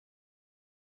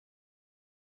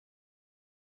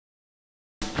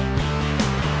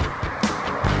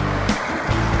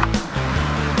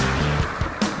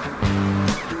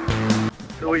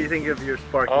what do you think of your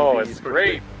Sparky? Oh, it's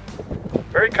great.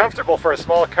 Very comfortable for a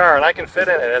small car, and I can fit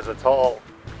in it as a tall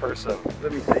person.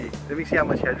 Let me see. Let me see how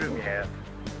much headroom you have.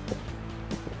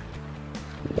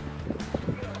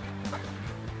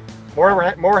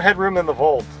 More headroom than the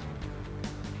Volt,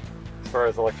 as far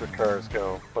as electric cars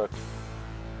go, but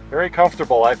very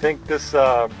comfortable. I think this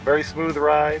very smooth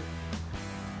ride.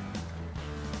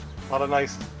 A lot of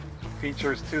nice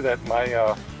features too that my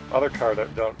other car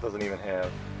doesn't even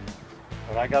have.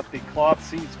 And I got the cloth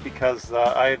seats because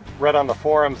I read on the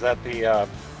forums that the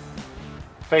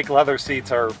fake leather seats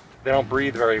they don't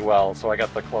breathe very well, so I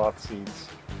got the cloth seats.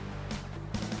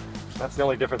 That's the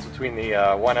only difference between the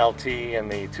 1LT and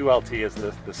the 2LT is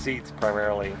the seats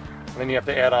primarily. And then you have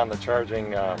to add on the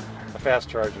charging, the fast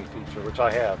charging feature, which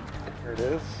I have. Here it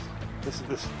is. This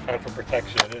is kind for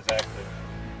protection. It is active.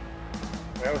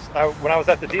 When I was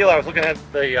at the deal, I was looking at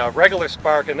the regular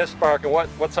Spark and this Spark and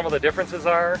what some of the differences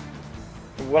are.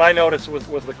 What I noticed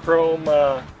was the chrome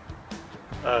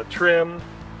trim,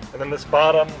 and then this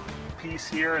bottom piece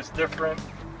here is different.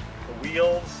 The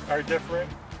wheels are different.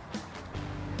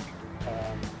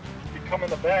 If you come in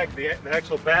the back, the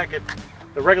actual back,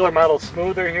 the regular model is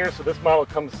smoother here, so this model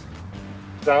comes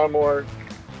down more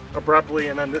abruptly,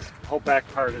 and then this whole back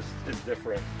part is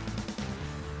different.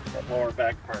 That lower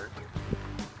back part.